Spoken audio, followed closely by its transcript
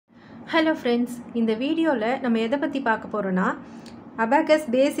Hello friends, in the video la நம்ம எதை பத்தி பார்க்க போறோம்னா Abacus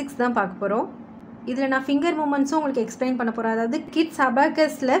basics தான் பார்க்க போறோம். இதுல நான் finger movements உங்களுக்கு explain பண்ண போறேன். அதாவது kids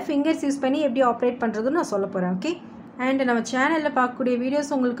Abacusல fingers யூஸ் பண்ணி எப்படி ஆபரேட் பண்றதுன்னு நான் சொல்ல போறேன். ஓகே? And நம்ம சேனல்ல பார்க்கக்கூடிய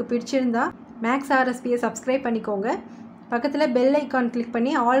வீடியோஸ் உங்களுக்கு பிடிச்சிருந்தா MATHS RSP subscribe பண்ணிக்கோங்க. பக்கத்துல bell icon click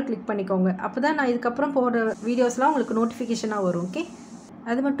பண்ணி all click பண்ணிக்கோங்க. அப்பதான் நான் இதுக்கு அப்புறம் போடுற வீடியோஸ்லாம் உங்களுக்கு நோட்டிஃபிகேஷனா வரும். ஓகே?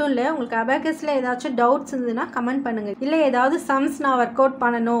 அது மட்டும் இல்ல உங்களுக்கு அபாகஸ்ல ஏதாச்சும் டவுட்ஸ் இருந்ததுனா கமெண்ட் பண்ணுங்க. இல்ல ஏதாவது சம்ஸ் நான் வொர்க் அவுட்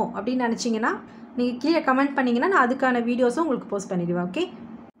பண்ணனும் அப்படி நினைச்சீங்கனா நீங்க கீழ கமெண்ட் பண்ணீங்கனா நான் அதுக்கான வீடியோஸும் உங்களுக்கு போஸ்ட் பண்ணிடுவேன். ஓகே?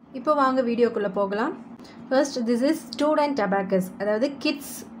 இப்போ வாங்க வீடியோக்குள்ள போகலாம். First this is student abacus. அதாவது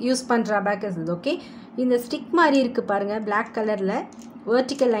kids யூஸ் பண்ற abacus இது. ஓகே? இந்த ஸ்டிக் மாதிரி இருக்கு பாருங்க black கலர்ல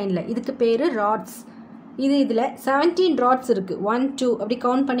vertical lineல. இதுக்கு பேரு rods. இதுல 17 rods இருக்கு. 1 2 அப்படி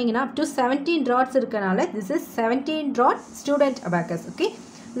கவுண்ட் பண்ணீங்கனா up to 17 rods இருக்கனால this is 17 rod student abacus. Okay?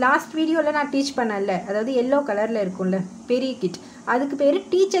 Last வீடியோல நான் டீச் பண்ணல. அதாவது yellow கலர்ல இருக்கும்ல பெரிய கிட். அதுக்கு பேரு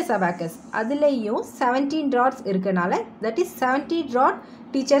teachers abacus. அதுலயும் 17 rods இருக்கனால that is 17 rod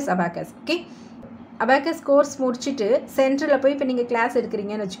teachers abacus. Okay? abacus course முடிச்சிட்டு சென்டர்ல போய் இப்ப நீங்க கிளாஸ்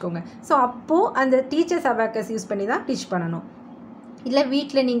எடுக்கறீங்கன்னு வெச்சுக்கோங்க. சோ அப்போ அந்த teachers abacus யூஸ் பண்ணி தான் டீச் பண்ணனும். இல்ல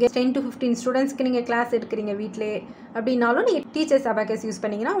வீட்ல நீங்க 10 to 15 ஸ்டூடண்ட்ஸ்க்கு நீங்க கிளாஸ் எடுக்கறீங்க வீட்லயே அப்படினாலும் நீங்க டீச்சர்ஸ் அபாகஸ் யூஸ்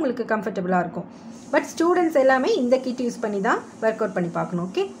பண்ணீங்கனா உங்களுக்கு கம்ஃபர்ட்டபிளா இருக்கும். பட் ஸ்டூடண்ட்ஸ் எல்லாமே இந்த கிட் யூஸ் பண்ணி தான் வொர்க் அவுட் பண்ணி பார்க்கணும்.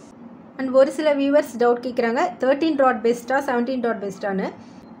 ஓகே? அண்ட் ஒரு சில வியூவர்ஸ் டவுட் கேக்குறாங்க 13 ராட் பெஸ்டா 17 ராட் பெஸ்டான்னு.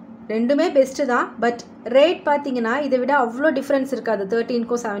 ரெண்டுமே பெஸ்ட் தான். பட் ரேட் பாத்தீங்கன்னா இதை விட அவ்ளோ டிஃபரன்ஸ் இருக்காது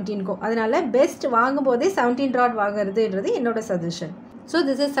 13க்கும் 17க்கும். அதனால பெஸ்ட் வாங்கும்போதே 17 ராட் வாங்குறதுன்றது என்னோட suggestion. So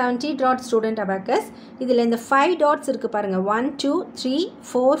this is 17 rod student abacus. இதில் இந்த 5 dots இருக்கு பாருங்க 1 2 3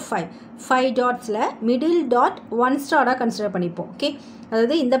 4 5 5 dotsல middle dot 1 star கன்சிடர் பண்ணிப்போம். ஓகே?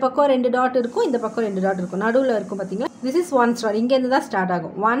 அதாவது இந்த பக்கம் 2 dot இருக்கும் இந்த பக்கம் 2 dot இருக்கும் நடுவுல இருக்கும் பாத்தீங்களா. This is 1 star. இங்க இருந்து தான் ஸ்டார்ட்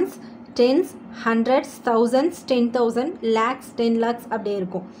ஆகும். ones tens hundreds thousands 10,000 lakhs 10 lakhs அப்படியே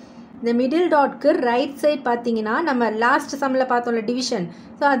இருக்கும். இந்த மிடில் டாட்க்கு ரைட் சைடு பாத்தீங்கன்னா நம்ம லாஸ்ட் சம்ல பார்த்தோம்ல டிவிஷன்.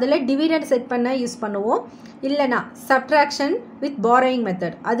 சோ அதுல டிவிடெண்ட் செட் பண்ண யூஸ் பண்ணுவோம். இல்லனா சப்ட்ராக்ஷன் வித் borrowing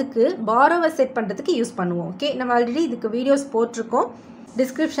மெத்தட். அதுக்கு borrower செட் பண்றதுக்கு யூஸ் பண்ணுவோம். ஓகே? நம்ம ஆல்ரெடி இதுக்கு வீடியோஸ் போட்டுருக்கோம்.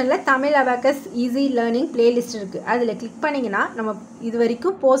 டிஸ்கிரிப்ஷன்ல Tamil abacus easy learning playlist இருக்கு. அதுல கிளிக் பண்ணீங்கனா நம்ம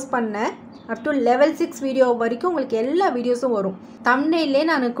இதுவரைக்கும் போஸ்ட் பண்ண up to level 6 வீடியோ வரைக்கும் உங்களுக்கு எல்லா வீடியோஸும் வரும். தம்ப்நெயிலே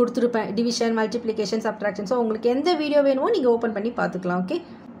நான் கொடுத்திருப்பேன் டிவிஷன் மல்டிப்ளிகேஷன் சப்ட்ராக்ஷன். சோ உங்களுக்கு எந்த வீடியோ வேணுமோ நீங்க ஓபன் பண்ணி பார்த்துக்கலாம். ஓகே?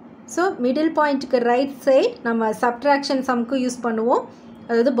 So middle point க்கு right side நம்ம subtraction sum க்கு யூஸ் பண்ணுவோம்.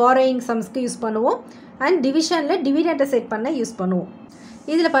 அதாவது borrowing sums க்கு யூஸ் பண்ணுவோம். and divisionல dividend செட் பண்ண யூஸ் பண்ணுவோம்.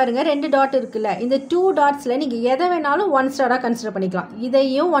 இதுல பாருங்க ரெண்டு டாட் இருக்குல. இந்த 2 டாட்ஸ்ல நீங்க எதை வேணாலும் 1 ஸ்டாரா கன்சிடர் பண்ணிக்கலாம்.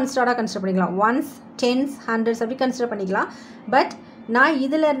 இதையும் 1 ஸ்டாரா கன்சிடர் பண்ணிக்கலாம். ones tens hundreds அப்படி கன்சிடர் பண்ணிக்கலாம். பட் நான்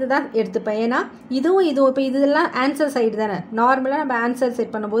இதுல இருந்து தான் எடுத்துப்பேன். ஏனா இதுவும் இப்ப இதெல்லாம் ஆன்சர் சைடு தானே. நார்மலா நம்ம ஆன்சர்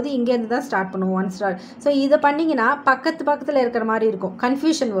செட் பண்ணும்போது இங்க இருந்து தான் ஸ்டார்ட் பண்ணுவோம் 1 ஸ்டார். சோ இத பண்ணீங்கனா பக்கத்துல இருக்கிற மாதிரி இருக்கும்.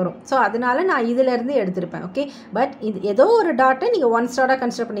 கன்ஃபியூஷன் வரும். சோ அதனால நான் இதுல இருந்து எடுத்துப்பேன். ஓகே? பட் இது ஏதோ ஒரு டாட்டை நீங்க 1 ஸ்டாரா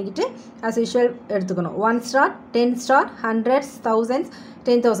கன்சிடர் பண்ணிக்கிட்டு as usual எடுத்துக்கணும். 1 star 10 star hundreds thousands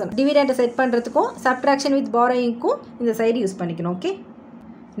 10,000 dividend set பண்றதுக்கும் சப்ட்ராக்ஷன் வித் borrowingக்கும் இந்த சைடு யூஸ் பண்ணிக்கணும். ஓகே?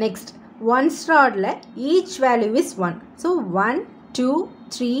 நெக்ஸ்ட் 1 ஸ்டார்ல each value is 1. so 1 2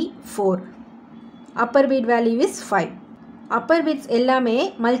 3 4 upper bit value is 5. upper bits எல்லாமே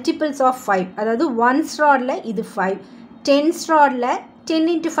multiples of 5. அதாவது 1 ஸ்டார்ல இது 5 10 ஸ்டார்ல 10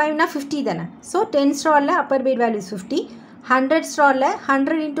 into 5 னா 50 தானே. so 10 ஸ்டார்ல upper bit value is 50 100 ஸ்டார்ல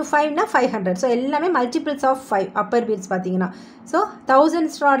 100 into 5 னா 500. so எல்லாமே multiples of 5 upper bits பாத்தீங்கன்னா. so 1000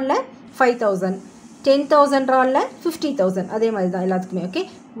 ஸ்டார்ல 5000 10,000 ஸ்டார்ல 50,000 அதே மாதிரி தான் எல்லாத்துக்குமே. ஓகே?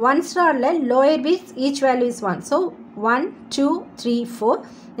 1 ஸ்டார்ல lower bits each value is 1. so 1 2 3 4.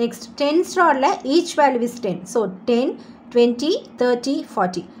 next 10 ஸ்டார்ல each value is 10. so 10 20 30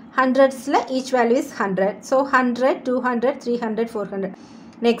 40 hundredsல each value is 100. so 100 200 300 400.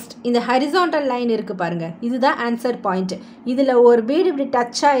 next இந்த horizontal line இருக்கு பாருங்க. இதுதான் ஆன்சர் பாயிண்ட். இதுல ஒரு பீட் இப்படி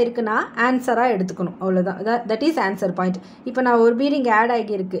டச் ஆயிருக்குனா ஆன்சரா எடுத்துக்கணும். அவ்வளவுதான். that is answer point. இப்போ நான் ஒரு பீட் இங்க ஆட்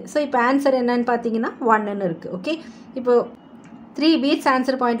ஆகி இருக்கு. சோ இப்போ ஆன்சர் என்னன்னு பாத்தீங்கன்னா 1 ன்னு இருக்கு. ஓகே? இப்போ 3 பீட்ஸ்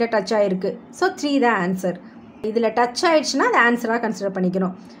ஆன்சர் பாயிண்ட்ல டச் ஆயிருக்கு. சோ 3 தான் ஆன்சர். இதுல டச் ஆயிடுச்சுனா அது ஆன்சரா கன்சிடர்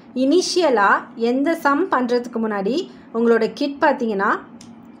பண்ணிக்கணும். இனிஷியலா எந்த சம் பண்றதுக்கு முன்னாடி உங்களோட கிட் பாத்தீங்கன்னா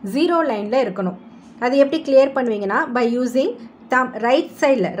 0 லைன்ல இருக்கணும். அது எப்படி clear பண்ணுவீங்கன்னா by using thumb right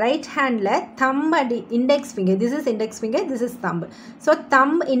side right hand la thumb and index finger. this is index finger, this is thumb. so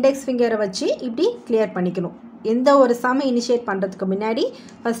thumb index finger வச்சு இப்படி கிளியர் பண்ணிக்கணும். எந்த ஒரு சம் இனிஷியேட் பண்றதுக்கு முன்னாடி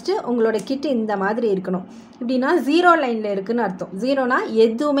ஃபர்ஸ்ட் உங்களோட கிட் இந்த மாதிரி இருக்கணும். இப்படினா 0 லைன்ல இருக்குன்னு அர்த்தம். 0னா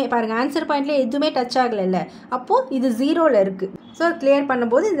எதுவுமே பாருங்க ஆன்சர் பாயிண்ட்ல எதுவுமே டச் ஆகல இல்ல. அப்போ இது 0ல இருக்கு. சோ கிளியர்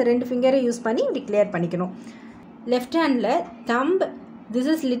பண்ணும்போது இந்த ரெண்டு ஃபிங்கரை யூஸ் பண்ணி இப்படி கிளியர் பண்ணிக்கணும். லெஃப்ட் ஹேண்ட்ல thumb, this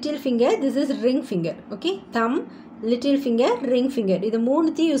is little finger, this is ring finger. okay? thumb little finger, ring finger, இது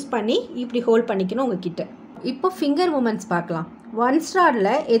மூணுத்தையும் யூஸ் பண்ணி இப்படி ஹோல்ட் பண்ணிக்கணும் உங்ககிட்ட. இப்போ ஃபிங்கர் மூமெண்ட்ஸ் பார்க்கலாம். ஒன்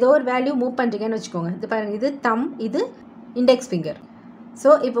ஸ்டாரில் ஏதோ ஒரு வேல்யூ மூவ் பண்ணுறீங்கன்னு வச்சுக்கோங்க. இது பாருங்கள், இது தம், இது இண்டெக்ஸ் ஃபிங்கர். ஸோ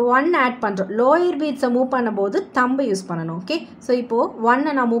இப்போ 1 ஆட் பண்ணுறோம். லோயர் பீட்ஸை மூவ் பண்ணும்போது தம்பை யூஸ் பண்ணணும். ஓகே, ஸோ இப்போது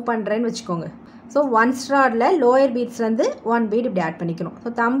 1 நான் மூவ் பண்ணுறேன்னு வச்சுக்கோங்க. ஸோ ஒன் ஸ்டாரில் லோயர் பீட்ஸ்லேருந்து 1 பீட் இப்படி ஆட் பண்ணிக்கணும். ஸோ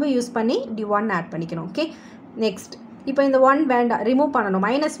தம்பு யூஸ் பண்ணி இப்படி 1 ஆட் பண்ணிக்கணும். ஓகே, நெக்ஸ்ட் இப்போ இந்த 1 வேண்டாம், ரிமூவ் பண்ணணும்.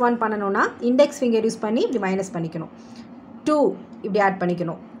 -1 பண்ணணும்னா இண்டெக்ஸ் ஃபிங்கர் யூஸ் பண்ணி இப்படி மைனஸ் பண்ணிக்கணும். 2 இப்படி ஆட்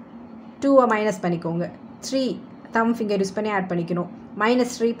பண்ணிக்கணும். 2 மைனஸ் பண்ணிக்கோங்க. 3 தம் ஃபிங்கர் யூஸ் பண்ணி ஆட் பண்ணிக்கணும்.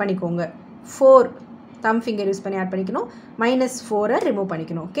 -3 பண்ணிக்கோங்க. 4 தம் ஃபிங்கர் யூஸ் பண்ணி ஆட் பண்ணிக்கணும். -4 ரிமூவ்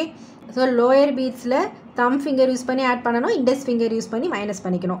பண்ணிக்கணும். ஓகே, ஸோ லோயர் பீட்ஸில் தம் ஃபிங்கர் யூஸ் பண்ணி ஆட் பண்ணணும். இண்டெக்ஸ் ஃபிங்கர் யூஸ் பண்ணி மைனஸ்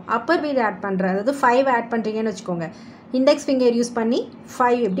பண்ணிக்கணும். அப்பர் பீட் ஆட் பண்ணுறேன், அதாவது 5 ஆட் பண்ணுறீங்கன்னு வச்சுக்கோங்க. இண்டெக்ஸ் ஃபிங்கர் யூஸ் பண்ணி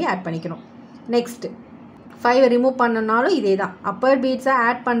 5 இப்படி ஆட் பண்ணிக்கணும். நெக்ஸ்ட் 5 ரிமூவ் பண்ணனாலும் இதே தான். அப்பர் பீட்ஸை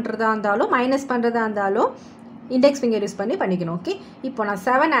ஆட் பண்ணுறதா இருந்தாலும் மைனஸ் பண்ணுறதா இருந்தாலும் இண்டெக்ஸ் ஃபிங்கர் யூஸ் பண்ணி பண்ணிக்கணும். ஓகே, இப்போ நான்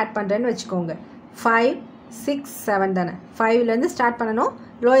 7 ஆட் பண்ணுறேன்னு வச்சுக்கோங்க. 5 6 7 தானே, 5லேருந்து ஸ்டார்ட் பண்ணணும்.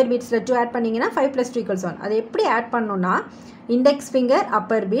 லோயர் பீட்ஸில் 2 ஆட் பண்ணிங்கன்னா 5 + 2 = 1. அது எப்படி ஆட் பண்ணணும்னா இண்டெக்ஸ் ஃபிங்கர்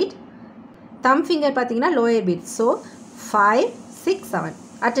அப்பர் பீட், தம் ஃபிங்கர் பார்த்தீங்கன்னா lower beat. So 5 6 7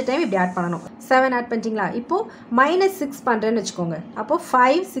 at a time இப்படி ஆட் பண்ணணும். 7 ஆட் பண்ணிட்டீங்களா? இப்போது -6 பண்ணுறேன்னு வச்சுக்கோங்க. அப்போது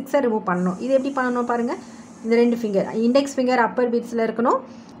 5 6 ரிமூவ் பண்ணணும். இது எப்படி பண்ணணும் பாருங்கள். இந்த 2 ஃபிங்கர், இண்டெக்ஸ் ஃபிங்கர் அப்பர் பீட்ஸில் இருக்கணும்,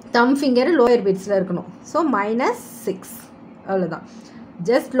 தம் ஃபிங்கர் லோயர் பீட்ஸில் இருக்கணும். ஸோ -6 அவ்வளோதான்.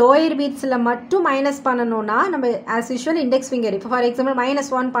 ஜஸ்ட் லோயர் பீட்ஸில் மட்டும் மைனஸ் பண்ணணும்னா நம்ம ஆஸ் யூஷுவல் இண்டெக்ஸ் ஃபிங்கர், இப்போ ஃபார் எக்ஸாம்பிள்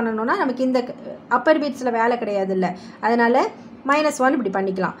 -1 பண்ணணும்னா நமக்கு இந்த அப்பர் பீட்ஸில் வேலை கிடையாது இல்லை, அதனால் -1 இப்படி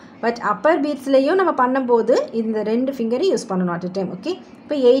பண்ணிக்கலாம். பட் அப்பர் பீட்ஸ்லேயும் நம்ம பண்ணும்போது இந்த 2 ஃபிங்கரையும் யூஸ் பண்ணணும் அட் அ டைம். ஓகே,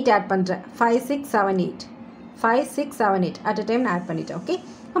 இப்போ 8 ஆட் பண்ணுறேன். 5 6 7 8 5 6 7 8 அட் அ டைம் நான் ஆட் பண்ணிட்டேன். ஓகே,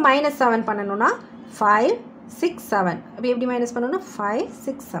 இப்போ -7 பண்ணணும்னா 5 6 7 அப்போ எப்படி மைனஸ் பண்ணணும்? 5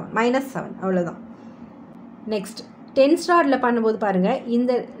 6 7 -7 அவ்வளோதான். நெக்ஸ்ட் 10 ஸ்டாரில் பண்ணும்போது பாருங்கள்,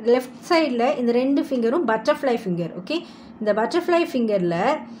 இந்த லெஃப்ட் சைடில் இந்த 2 ஃபிங்கரும் பட்டர்ஃப்ளை ஃபிங்கர். ஓகே, இந்த பட்டர்ஃப்ளை ஃபிங்கரில்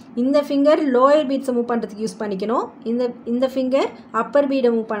இந்த ஃபிங்கர் லோயர் பீட்ஸை மூவ் பண்ணுறதுக்கு யூஸ் பண்ணிக்கணும். இந்த ஃபிங்கர் அப்பர் பீடை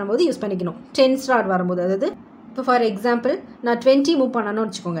மூவ் பண்ணும்போது யூஸ் பண்ணிக்கணும் 10 ஸ்டார் வரும்போது. அதாவது இப்போ ஃபார் எக்ஸாம்பிள் நான் 20 மூவ் பண்ணணும்னு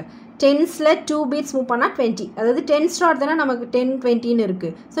வச்சுக்கோங்க. 10ஸில் 2 பீட்ஸ் மூவ் பண்ணால் 20, அதாவது 10 ஸ்டார் தானே நமக்கு 10 20ன்னு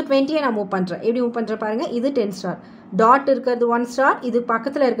இருக்குது. ஸோ 20யை நான் மூவ் பண்ணுறேன். எப்படி மூவ் பண்ணுறேன் பாருங்கள். இது 10 ஸ்டார், டாட் இருக்கிறது 1 ஸ்டார், இது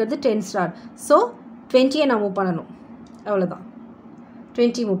பக்கத்தில் இருக்கிறது 10 ஸ்டார். ஸோ 20யை நான் மூவ் பண்ணணும். அவ்வளோதான்,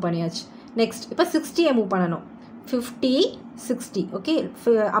 20 மூவ் பண்ணியாச்சு. நெக்ஸ்ட் இப்போ 60யை மூவ் பண்ணணும். 50 60. ஓகே,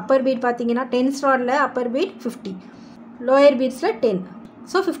 அப்பர் பீட் பார்த்தீங்கன்னா 10 ஸ்டாரில் அப்பர் பீட் 50, லோயர் பீட்ஸில் 10.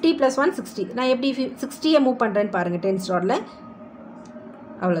 ஸோ 50 + 1 60. நான் எப்படி 60யை மூவ் பண்ணுறேன்னு பாருங்கள் 10 ஸ்டாரில்.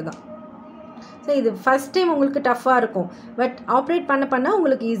 அவ்வளோதான். ஸோ இது ஃபஸ்ட் டைம் உங்களுக்கு டஃப்பாக இருக்கும், பட் ஆப்ரேட் பண்ண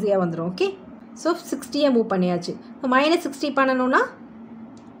உங்களுக்கு ஈஸியாக வந்துடும். ஓகே, ஸோ 60யை மூவ் பண்ணியாச்சு. இப்போ -60 பண்ணணும்னா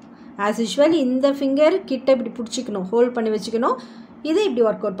ஆஸ் யூஷுவல் இந்த ஃபிங்கர் கிட்ட இப்படி பிடிச்சிக்கணும், ஹோல்ட் பண்ணி வச்சுக்கணும். இதை இப்படி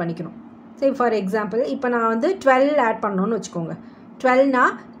ஒர்க் அவுட் பண்ணிக்கணும். சரி, ஃபார் எக்ஸாம்பிள் இப்போ நான் வந்து 12 ஆட் பண்ணணும்னு வச்சுக்கோங்க. 12னா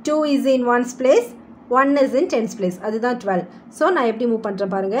 2 is in 1's place, 1 is in 10's place, அதுதான் 12. ஸோ நான் எப்படி மூவ்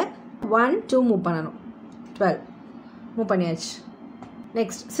பண்ணுறேன் பாருங்கள். 1 2 மூவ் பண்ணணும். 12 மூவ் பண்ணியாச்சு.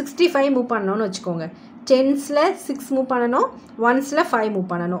 நெக்ஸ்ட் 65 மூவ் பண்ணணும்னு வச்சுக்கோங்க. 10ஸில் 6 மூவ் பண்ணணும், 1ஸில் 5 மூவ்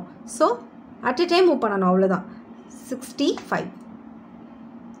பண்ணணும். So at a time move பண்ணணும். அவ்வளோதான், 65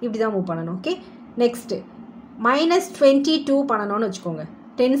 இப்படி தான் மூவ் பண்ணணும். ஓகே, நெக்ஸ்ட்டு -22 பண்ணணும்னு வச்சுக்கோங்க.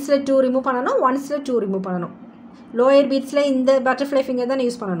 10ஸில் 2 ரிமூவ் பண்ணணும், 1ஸில் 2 ரிமூவ் பண்ணணும். லோயர் பீட்ஸில் இந்த பட்டர்ஃப்ளை ஃபிங்கர் தான்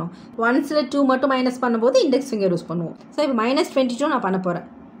யூஸ் பண்ணணும். 1ஸில் 2 மட்டும் மைனஸ் பண்ணும்போது இண்டெக்ஸ் ஃபிங்கர் யூஸ் பண்ணுவோம். ஸோ இப்போ -22 நான் பண்ண போகிறேன்.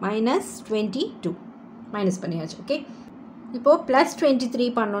 -22 மைனஸ் பண்ணியாச்சு. ஓகே, இப்போது +23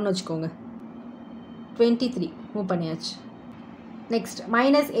 பண்ணணும்னு வச்சுக்கோங்க. 23 மூவ் பண்ணியாச்சு. நெக்ஸ்ட்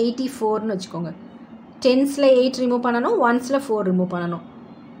 -84ன்னு வச்சுக்கோங்க. 10ஸில் 8 ரிமூவ் பண்ணணும், 1ஸில் 4 ரிமூவ் பண்ணணும்.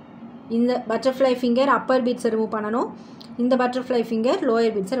 இந்த பட்டர்ஃப்ளை ஃபிங்கர் அப்பர் பீட்ஸை ரிமூவ் பண்ணணும், இந்த பட்டர்ஃப்ளை ஃபிங்கர்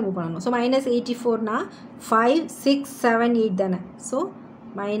லோயர் பீட்ஸை ரிமூவ் பண்ணணும். ஸோ -84னா 5 6 7 8 தானே. ஸோ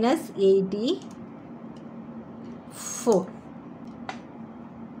 -84.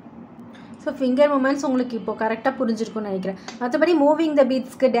 ஸோ ஃபிங்கர் மூமெண்ட்ஸ் உங்களுக்கு இப்போ கரெக்டாக புரிஞ்சிருக்கும்னு நினைக்கிறேன். மற்றபடி மூவிங் த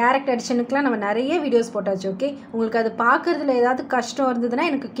பீட்ஸ்க்கு டேரக்ட் அடிஷனுக்குலாம் நம்ம நிறைய வீடியோஸ் போட்டாச்சு. ஓகே, உங்களுக்கு அது பார்க்குறதுல ஏதாவது கஷ்டம் இருந்ததுன்னா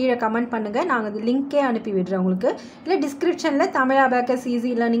எனக்கு கீழே கமெண்ட் பண்ணுங்கள், நாங்கள் அது லிங்க்கே அனுப்பி விடுறேன் உங்களுக்கு. இல்லை டிஸ்கிரிப்ஷனில் Tamil abacus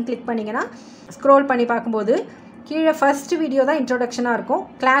easy learning click பண்ணிங்கன்னா ஸ்க்ரோல் பண்ணி பார்க்கும்போது கீழே ஃபஸ்ட்டு வீடியோ தான் இன்ட்ரோடக்ஷனாக இருக்கும்.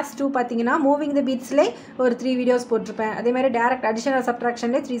 கிளாஸ் 2 பார்த்தீங்கன்னா மூவிங் த பீட்ஸ்லேயே ஒரு 3 வீடியோஸ் போட்டிருப்பேன். அதேமாதிரி டேரக்ட் அடிஷனல்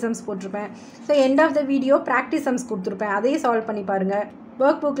சப்ட்ராக்ஷன்லேயே 3 சம்ஸ் போட்டிருப்பேன். So end of the video practice sums கொடுத்துருப்பேன், அதையும் சால்வ் பண்ணி பாருங்கள்.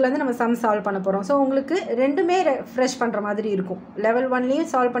 ஒர்க் புக்லேருந்து நம்ம சம் சால்வ் பண்ண போகிறோம். ஸோ உங்களுக்கு ரெண்டுமே ஃப்ரெஷ் பண்ணுற மாதிரி இருக்கும். லெவல் 1லேயும்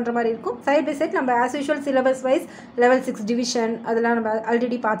சால்வ் பண்ணுற மாதிரி இருக்கும். சைட் பை சைட் நம்ம as usual syllabus wise level 6 division அதெல்லாம் நம்ம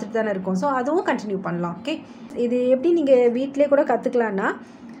ஆல்ரெடி பார்த்துட்டு தானே இருக்கோம். ஸோ அதுவும் கண்டினியூ பண்ணலாம். ஓகே, இது எப்படி நீங்கள் வீட்டிலே கூட கற்றுக்கலான்னா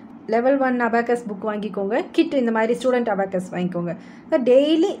level 1 Abacus book வாங்கிக்கோங்க. கிட் இந்த மாதிரி ஸ்டூடெண்ட் Abacus வாங்கிக்கோங்க.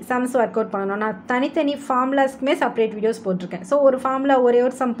 டெய்லி சம்ஸ் ஒர்க் அவுட் பண்ணணும். நான் தனித்தனி ஃபார்முலாஸ்க்குமே செப்பரேட் வீடியோஸ் போட்டிருக்கேன். ஸோ ஒரு ஃபார்முலா ஒரே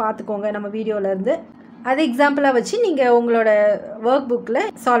ஒரு சம் பார்த்துக்கோங்க நம்ம வீடியோலேருந்து. அது எக்ஸாம்பிளாக வச்சு நீங்கள் உங்களோட ஒர்க் புக்கில்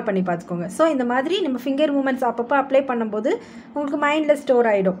சால்வ் பண்ணி பார்த்துக்கோங்க. ஸோ இந்த மாதிரி நம்ம ஃபிங்கர் மூமெண்ட்ஸ் அப்பப்போ அப்ளை பண்ணும்போது உங்களுக்கு மைண்டில் ஸ்டோர்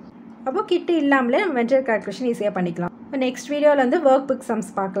ஆகிடும். அப்போ கிட்டு இல்லாமலே நம்ம மென்டல் கால்குலேஷன் ஈஸியாக பண்ணிக்கலாம். இப்போ நெக்ஸ்ட் வீடியோவில் வந்து ஒர்க் புக்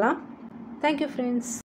சம்ஸ் பார்க்கலாம். Thank you friends.